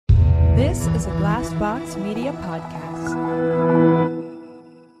This is a Glassbox Media podcast.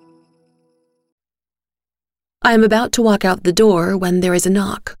 I am about to walk out the door when there is a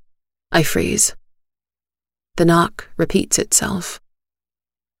knock. I freeze. The knock repeats itself.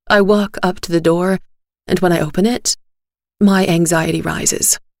 I walk up to the door, and when I open it, my anxiety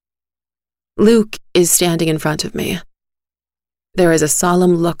rises. Luke is standing in front of me. There is a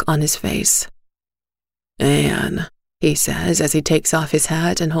solemn look on his face. "Anne," he says as he takes off his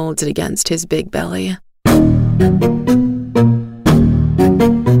hat and holds it against his big belly.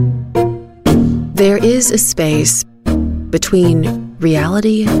 There is a space between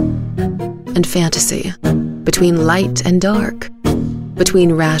reality and fantasy, between light and dark,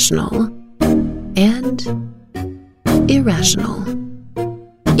 between rational and irrational.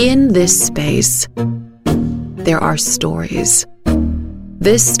 In this space, there are stories.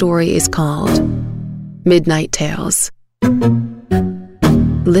 This story is called Midnight Tales.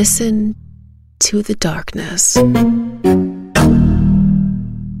 Listen to the darkness.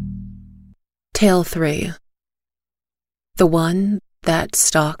 Tale 3. The One That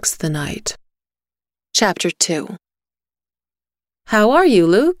Stalks the Night. Chapter 2. How are you,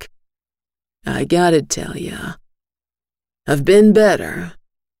 Luke? I gotta tell ya, I've been better.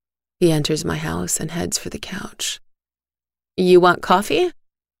 He enters my house and heads for the couch. You want coffee?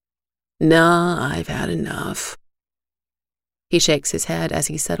 Nah, I've had enough. He shakes his head as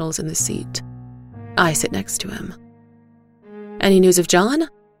he settles in the seat. I sit next to him. Any news of John?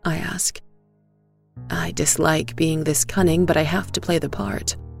 I ask. I dislike being this cunning, but I have to play the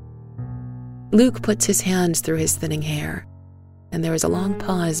part. Luke puts his hands through his thinning hair, and there is a long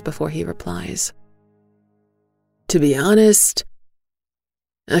pause before he replies. To be honest,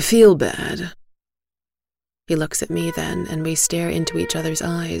 I feel bad. He looks at me then, and we stare into each other's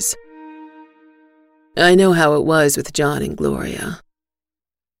eyes. I know how it was with John and Gloria.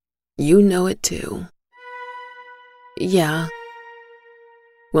 You know it too. Yeah.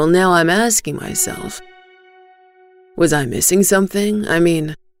 Well, now I'm asking myself, was I missing something? I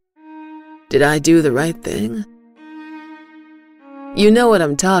mean, did I do the right thing? You know what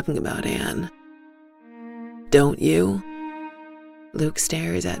I'm talking about, Anne. Don't you? Luke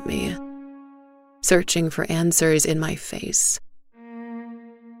stares at me, searching for answers in my face.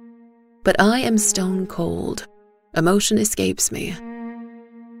 But I am stone cold. Emotion escapes me.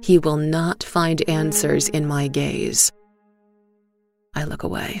 He will not find answers in my gaze. I look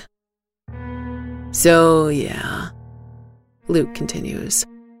away. So, yeah, Luke continues.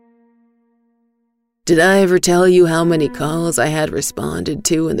 Did I ever tell you how many calls I had responded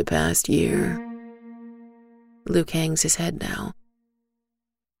to in the past year? Luke hangs his head now.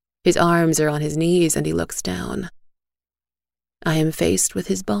 His arms are on his knees and he looks down. I am faced with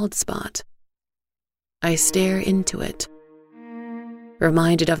his bald spot. I stare into it,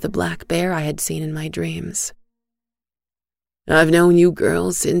 reminded of the black bear I had seen in my dreams. I've known you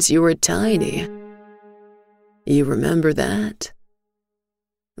girls since you were tiny. You remember that?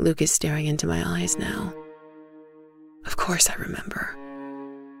 Luke is staring into my eyes now. Of course I remember.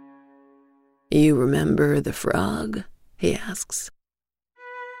 You remember the frog? He asks.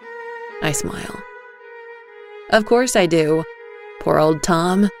 I smile. Of course I do. Poor old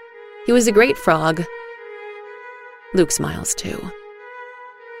Tom. He was a great frog. Luke smiles too.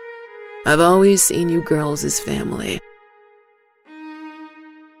 I've always seen you girls as family.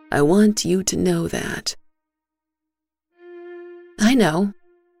 I want you to know that. I know.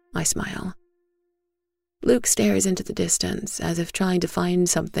 I smile. Luke stares into the distance as if trying to find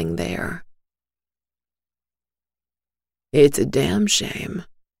something there. It's a damn shame,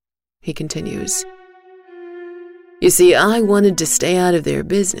 he continues. You see, I wanted to stay out of their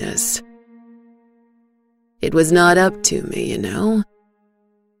business. It was not up to me, you know.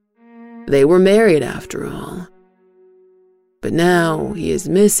 They were married after all. But now he is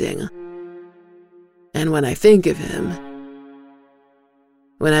missing. And when I think of him,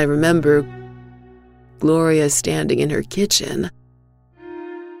 when I remember Gloria standing in her kitchen,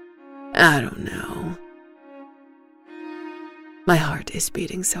 I don't know. My heart is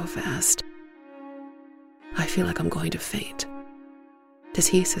beating so fast. I feel like I'm going to faint. Does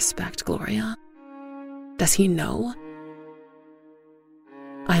he suspect Gloria? Does he know?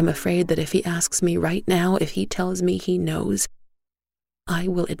 I am afraid that if he asks me right now, if he tells me he knows, I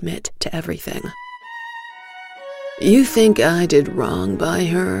will admit to everything. You think I did wrong by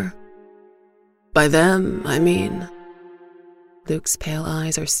her? By them, I mean. Luke's pale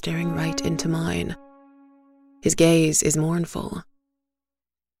eyes are staring right into mine. His gaze is mournful.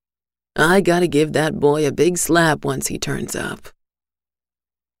 I gotta give that boy a big slap once he turns up.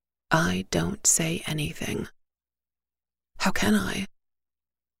 I don't say anything. How can I?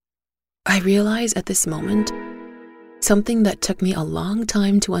 I realize at this moment something that took me a long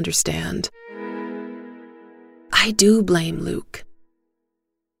time to understand. I do blame Luke.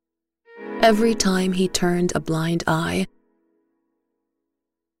 Every time he turned a blind eye,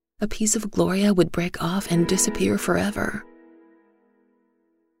 a piece of Gloria would break off and disappear forever.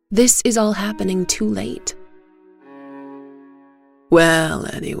 This is all happening too late. Well,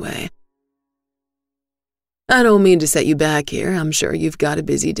 anyway, I don't mean to set you back here. I'm sure you've got a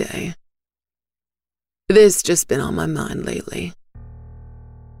busy day. This just been on my mind lately.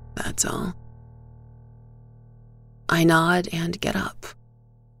 That's all. I nod and get up.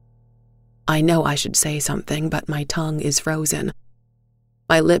 I know I should say something, but my tongue is frozen.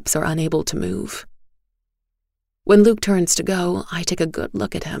 My lips are unable to move. When Luke turns to go, I take a good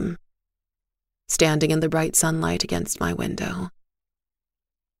look at him, standing in the bright sunlight against my window.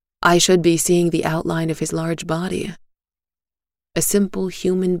 I should be seeing the outline of his large body, a simple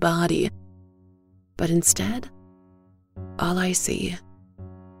human body, but instead, all I see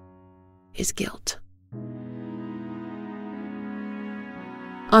is guilt.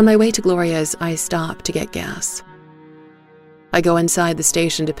 On my way to Gloria's, I stop to get gas. I go inside the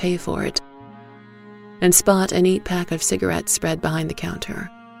station to pay for it and spot a neat pack of cigarettes spread behind the counter.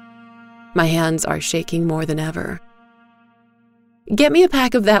 My hands are shaking more than ever. "Get me a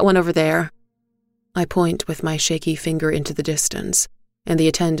pack of that one over there." I point with my shaky finger into the distance, and the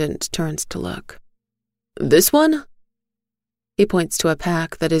attendant turns to look. "This one?" He points to a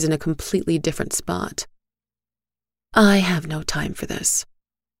pack that is in a completely different spot. I have no time for this.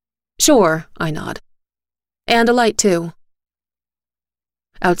 "Sure," I nod. "And a light, too."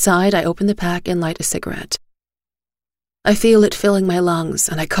 Outside, I open the pack and light a cigarette. I feel it filling my lungs,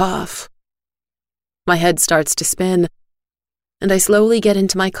 and I cough. My head starts to spin, and I slowly get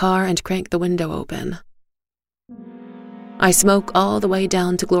into my car and crank the window open. I smoke all the way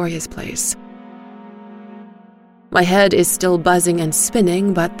down to Gloria's place. My head is still buzzing and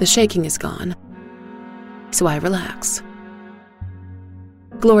spinning, but the shaking is gone, so I relax.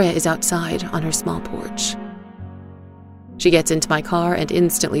 Gloria is outside on her small porch. She gets into my car and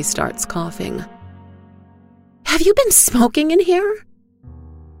instantly starts coughing. "Have you been smoking in here?"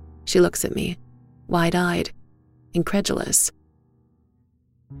 She looks at me, wide-eyed, incredulous.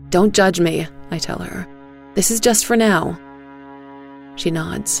 "Don't judge me," I tell her. "This is just for now." She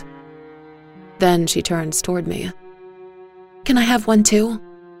nods. Then she turns toward me. "Can I have one too?"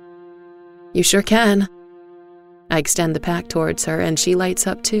 "You sure can." I extend the pack towards her, and she lights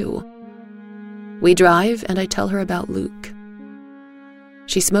up too. We drive, and I tell her about Luke.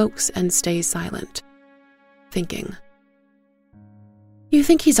 She smokes and stays silent, thinking. "You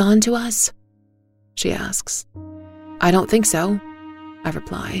think he's on to us?" she asks. "I don't think so," I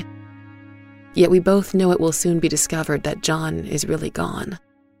reply. Yet we both know it will soon be discovered that John is really gone.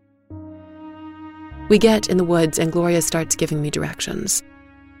 We get in the woods, and Gloria starts giving me directions.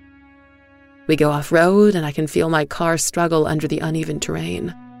 We go off-road, and I can feel my car struggle under the uneven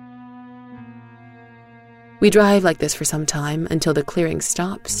terrain. We drive like this for some time until the clearing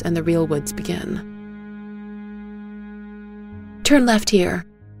stops and the real woods begin. "Turn left here,"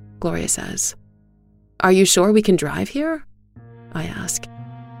 Gloria says. "Are you sure we can drive here?" I ask.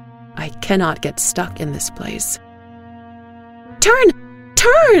 I cannot get stuck in this place. "Turn!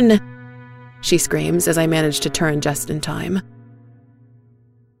 Turn!" she screams as I manage to turn just in time.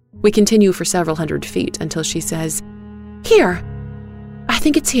 We continue for several hundred feet until she says, "Here! I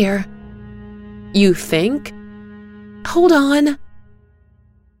think it's here." "You think?" "Hold on."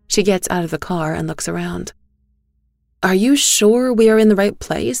 She gets out of the car and looks around. "Are you sure we are in the right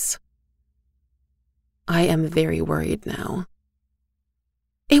place?" I am very worried now.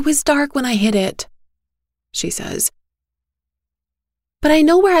 "It was dark when I hit it," she says. "But I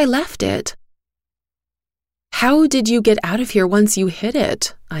know where I left it." "How did you get out of here once you hit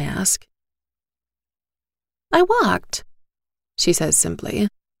it?" I ask. "I walked," she says simply.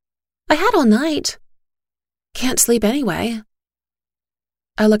 "I had all night. Can't sleep anyway."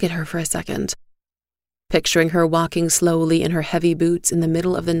 I look at her for a second, picturing her walking slowly in her heavy boots in the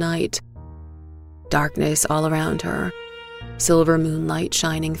middle of the night. Darkness all around her, silver moonlight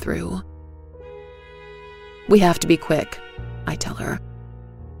shining through. "We have to be quick," I tell her.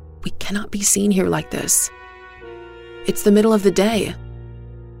 "We cannot be seen here like this. It's the middle of the day."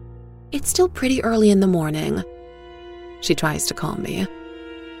 "It's still pretty early in the morning." She tries to calm me.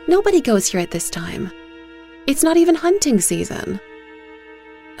 "Nobody goes here at this time. It's not even hunting season."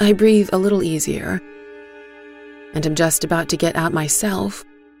 I breathe a little easier, and am just about to get out myself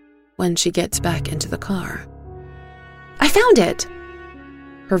when she gets back into the car. "I found it!"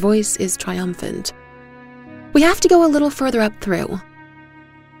 Her voice is triumphant. "We have to go a little further up through."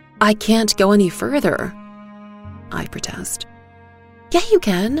 I can't go any further, I protest. Yeah, you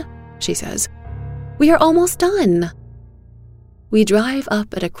can, she says. We are almost done. We drive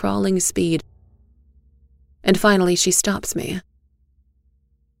up at a crawling speed, and finally she stops me.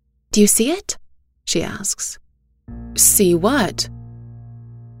 Do you see it? She asks. See what?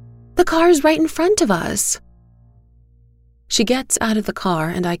 The car's right in front of us. She gets out of the car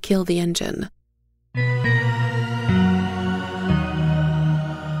and I kill the engine.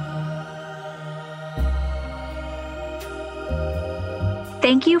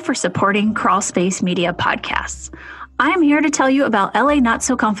 Thank you for supporting Crawl Space Media podcasts. I am here to tell you about LA Not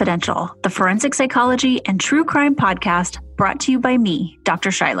So Confidential, the forensic psychology and true crime podcast brought to you by me,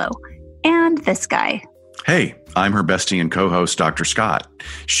 Dr. Shiloh, and this guy. Hey, I'm her bestie and co-host, Dr. Scott.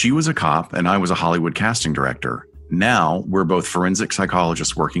 She was a cop and I was a Hollywood casting director. Now, we're both forensic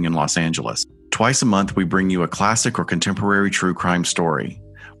psychologists working in Los Angeles. Twice a month, we bring you a classic or contemporary true crime story.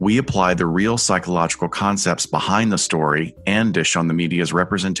 We apply the real psychological concepts behind the story and dish on the media's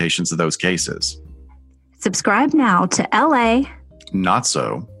representations of those cases. Subscribe now to LA Not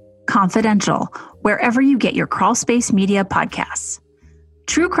So Confidential, wherever you get your Crawl Space Media podcasts.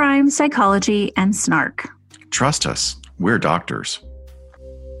 True crime, psychology, and snark. Trust us, we're doctors.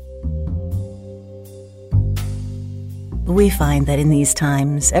 We find that in these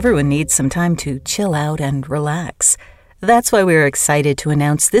times, everyone needs some time to chill out and relax. That's why we're excited to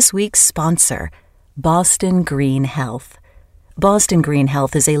announce this week's sponsor, Boston Green Health. Boston Green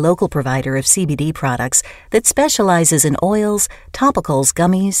Health is a local provider of CBD products that specializes in oils, topicals,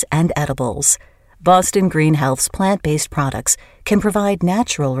 gummies, and edibles. Boston Green Health's plant-based products can provide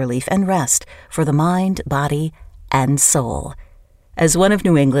natural relief and rest for the mind, body, and soul. As one of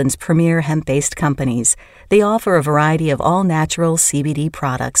New England's premier hemp-based companies, they offer a variety of all-natural CBD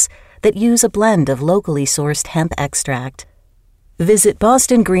products that use a blend of locally sourced hemp extract. Visit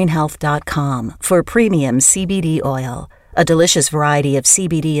bostongreenhealth.com for premium CBD oil, a delicious variety of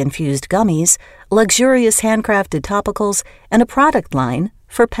CBD-infused gummies, luxurious handcrafted topicals, and a product line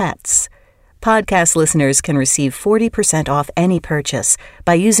for pets. Podcast listeners can receive 40% off any purchase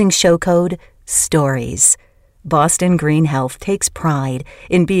by using show code STORIES. Boston Green Health takes pride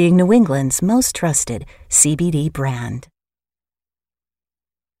in being New England's most trusted CBD brand.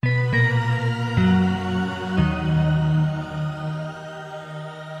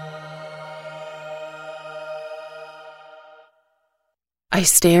 I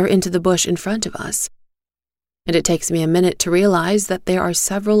stare into the bush in front of us, and it takes me a minute to realize that there are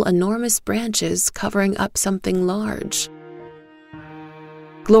several enormous branches covering up something large.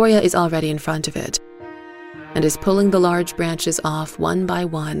 Gloria is already in front of it, and is pulling the large branches off one by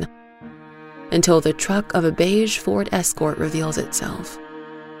one until the truck of a beige Ford Escort reveals itself.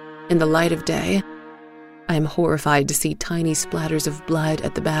 In the light of day, I am horrified to see tiny splatters of blood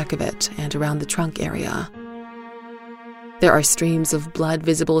at the back of it and around the trunk area. There are streams of blood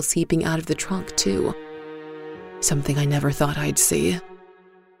visible seeping out of the trunk, too. Something I never thought I'd see.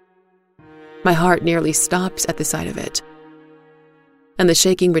 My heart nearly stops at the sight of it, and the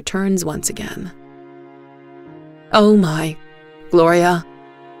shaking returns once again. Oh my, Gloria.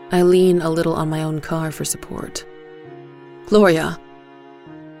 I lean a little on my own car for support. Gloria,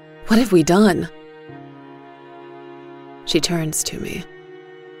 what have we done? She turns to me,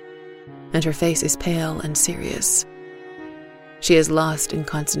 and her face is pale and serious. She is lost in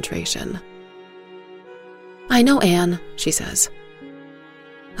concentration. I know, Anne, she says.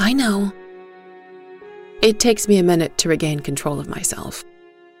 I know. It takes me a minute to regain control of myself.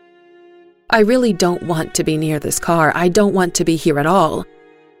 I really don't want to be near this car. I don't want to be here at all.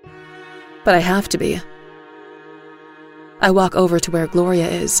 But I have to be. I walk over to where Gloria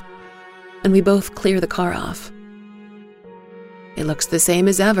is, and we both clear the car off. It looks the same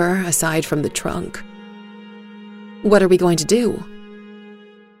as ever, aside from the trunk. What are we going to do?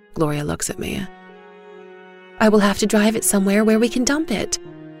 Gloria looks at me. I will have to drive it somewhere where we can dump it.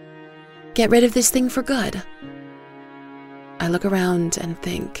 Get rid of this thing for good. I look around and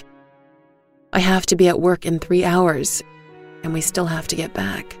think. I have to be at work in 3 hours, and we still have to get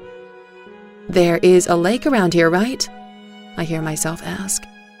back. There is a lake around here, right? I hear myself ask.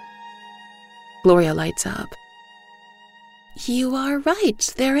 Gloria lights up. You are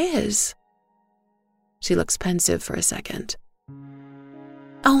right, there is. She looks pensive for a second.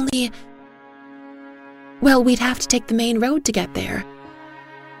 Well, we'd have to take the main road to get there.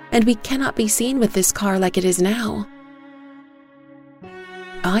 And we cannot be seen with this car like it is now.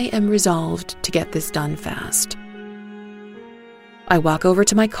 I am resolved to get this done fast. I walk over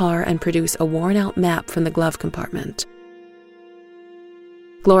to my car and produce a worn-out map from the glove compartment.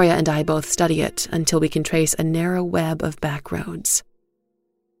 Gloria and I both study it until we can trace a narrow web of back roads.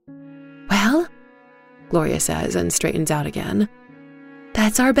 Gloria says and straightens out again.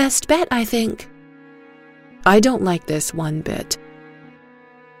 That's our best bet, I think. I don't like this one bit.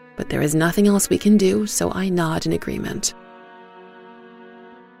 But there is nothing else we can do, so I nod in agreement.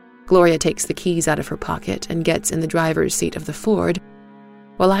 Gloria takes the keys out of her pocket and gets in the driver's seat of the Ford,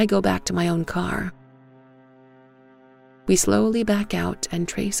 while I go back to my own car. We slowly back out and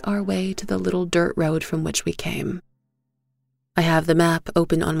trace our way to the little dirt road from which we came. I have the map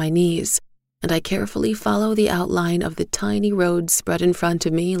open on my knees, and I carefully follow the outline of the tiny road spread in front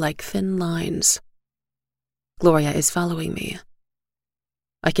of me like thin lines. Gloria is following me.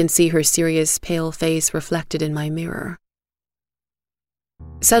 I can see her serious, pale face reflected in my mirror.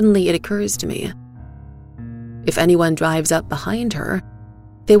 Suddenly it occurs to me, if anyone drives up behind her,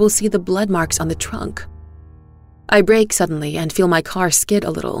 they will see the blood marks on the trunk. I brake suddenly and feel my car skid a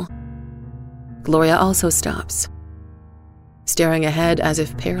little. Gloria also stops. Staring ahead as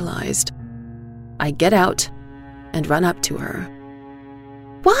if paralyzed, I get out and run up to her.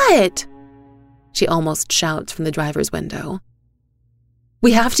 What? She almost shouts from the driver's window.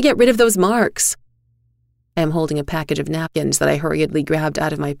 We have to get rid of those marks. I am holding a package of napkins that I hurriedly grabbed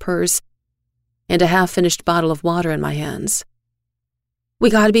out of my purse and a half-finished bottle of water in my hands. We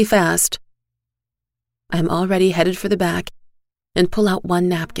gotta be fast. I am already headed for the back and pull out one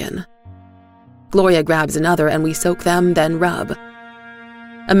napkin. Gloria grabs another and we soak them, then rub.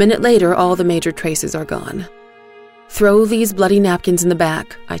 A minute later, all the major traces are gone. Throw these bloody napkins in the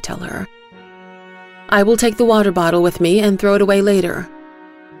back, I tell her. I will take the water bottle with me and throw it away later.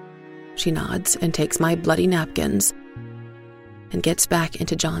 She nods and takes my bloody napkins and gets back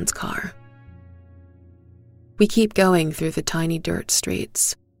into John's car. We keep going through the tiny dirt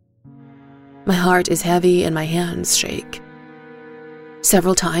streets. My heart is heavy and my hands shake.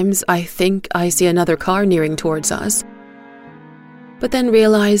 Several times I think I see another car nearing towards us, but then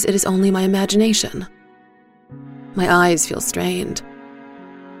realize it is only my imagination. My eyes feel strained.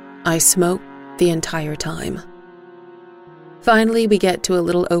 I smoke the entire time. Finally, we get to a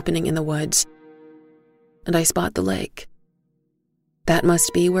little opening in the woods, and I spot the lake. That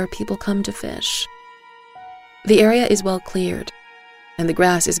must be where people come to fish. The area is well cleared, and the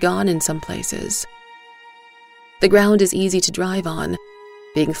grass is gone in some places. The ground is easy to drive on,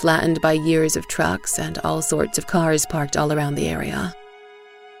 being flattened by years of trucks and all sorts of cars parked all around the area.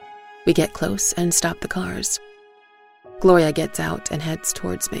 We get close and stop the cars. Gloria gets out and heads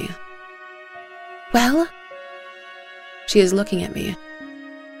towards me. Well? She is looking at me,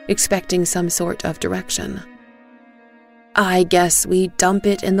 expecting some sort of direction. I guess we dump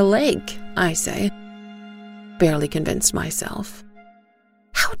it in the lake, I say, barely convinced myself.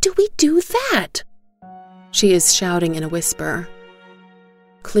 How do we do that? She is shouting in a whisper,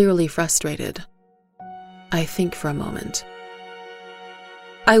 clearly frustrated. I think for a moment.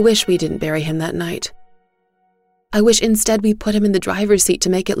 I wish we didn't bury him that night. I wish instead we put him in the driver's seat to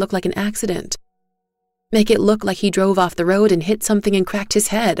make it look like an accident. Make it look like he drove off the road and hit something and cracked his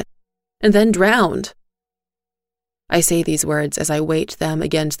head, and then drowned. I say these words as I weight them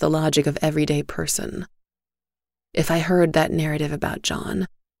against the logic of everyday person. If I heard that narrative about John,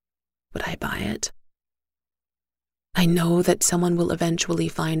 would I buy it? I know that someone will eventually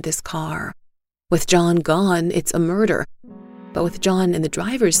find this car. With John gone, it's a murder. But with John in the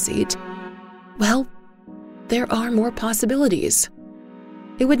driver's seat, well, there are more possibilities.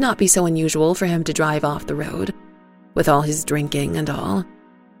 It would not be so unusual for him to drive off the road, with all his drinking and all.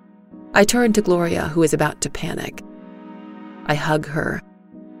 I turn to Gloria, who is about to panic. I hug her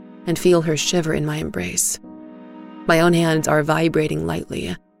and feel her shiver in my embrace. My own hands are vibrating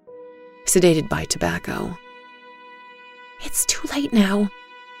lightly, sedated by tobacco. It's too late now,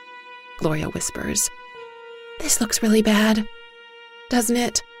 Gloria whispers. This looks really bad, doesn't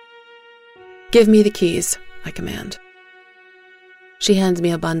it? Give me the keys, I command. She hands me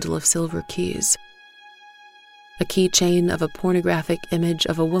a bundle of silver keys. A keychain of a pornographic image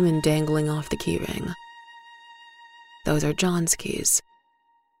of a woman dangling off the keyring. Those are John's keys.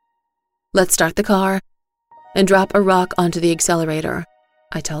 Let's start the car and drop a rock onto the accelerator,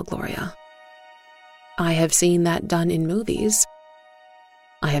 I tell Gloria. I have seen that done in movies.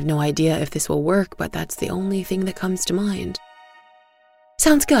 I have no idea if this will work, but that's the only thing that comes to mind.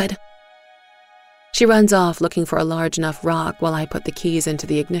 Sounds good. She runs off looking for a large enough rock while I put the keys into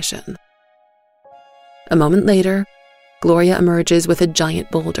the ignition. A moment later, Gloria emerges with a giant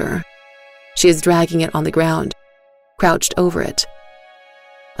boulder. She is dragging it on the ground, crouched over it.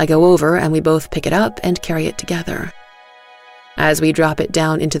 I go over and we both pick it up and carry it together. As we drop it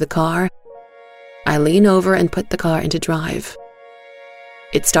down into the car, I lean over and put the car into drive.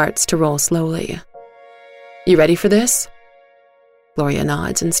 It starts to roll slowly. You ready for this? Gloria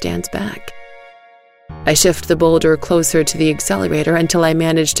nods and stands back. I shift the boulder closer to the accelerator until I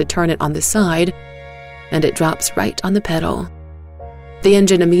manage to turn it on the side, and it drops right on the pedal. The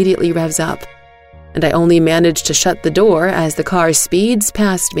engine immediately revs up, and I only manage to shut the door as the car speeds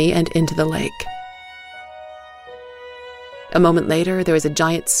past me and into the lake. A moment later, there is a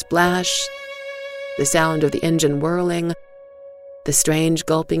giant splash, the sound of the engine whirling, the strange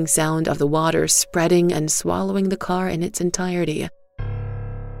gulping sound of the water spreading and swallowing the car in its entirety.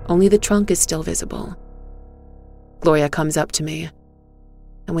 Only the trunk is still visible. Gloria comes up to me,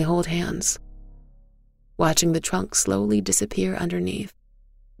 and we hold hands, watching the trunk slowly disappear underneath.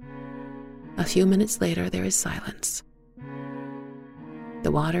 A few minutes later, there is silence.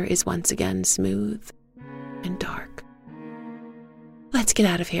 The water is once again smooth and dark. "Let's get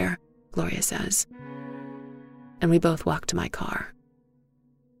out of here," Gloria says, and we both walk to my car.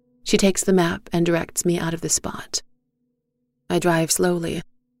 She takes the map and directs me out of the spot. I drive slowly,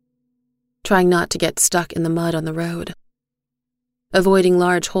 trying not to get stuck in the mud on the road, avoiding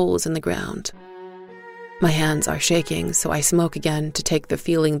large holes in the ground. My hands are shaking, so I smoke again to take the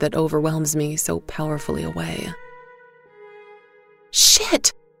feeling that overwhelms me so powerfully away.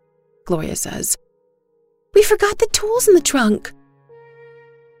 "Shit," Gloria says. "We forgot the tools in the trunk."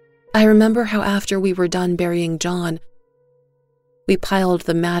 I remember how after we were done burying John, we piled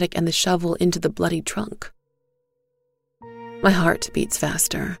the mattock and the shovel into the bloody trunk. My heart beats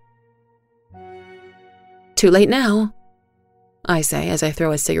faster. "Too late now," I say as I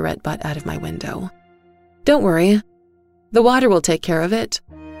throw a cigarette butt out of my window. "Don't worry, the water will take care of it."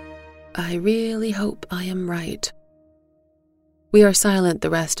 I really hope I am right. We are silent the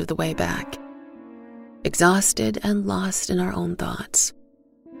rest of the way back, exhausted and lost in our own thoughts.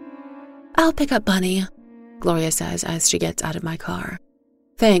 "I'll pick up Bunny," Gloria says as she gets out of my car.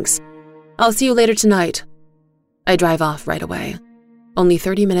 "Thanks. I'll see you later tonight." I drive off right away. Only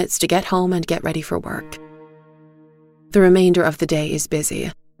 30 minutes to get home and get ready for work. The remainder of the day is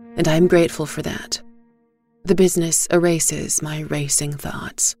busy, and I am grateful for that. The business erases my racing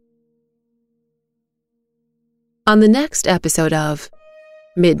thoughts. On the next episode of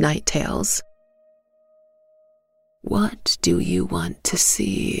Midnight Tales. "What do you want to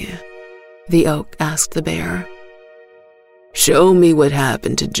see?" the oak asked the bear. "Show me what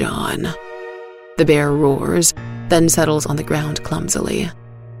happened to John." The bear roars, then settles on the ground clumsily.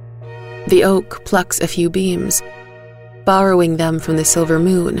 The oak plucks a few beams, borrowing them from the silver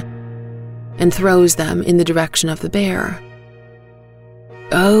moon, and throws them in the direction of the bear.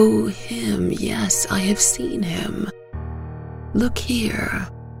 "Oh, him, yes, I have seen him. Look here.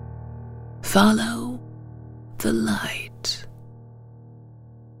 Follow the light."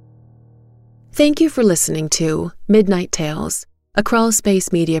 Thank you for listening to Midnight Tales, a Crawl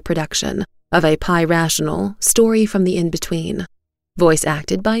Space Media production of a Pi Rational story from the in-between. Voice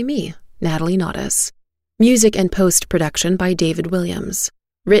acted by me, Natalie Naudus. Music and post-production by David Williams.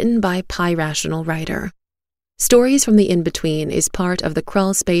 Written by Pi Rational writer. Stories from the In-Between is part of the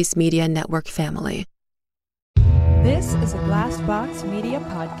Crawl Space Media Network family. This is a Glassbox Media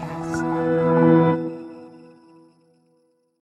podcast.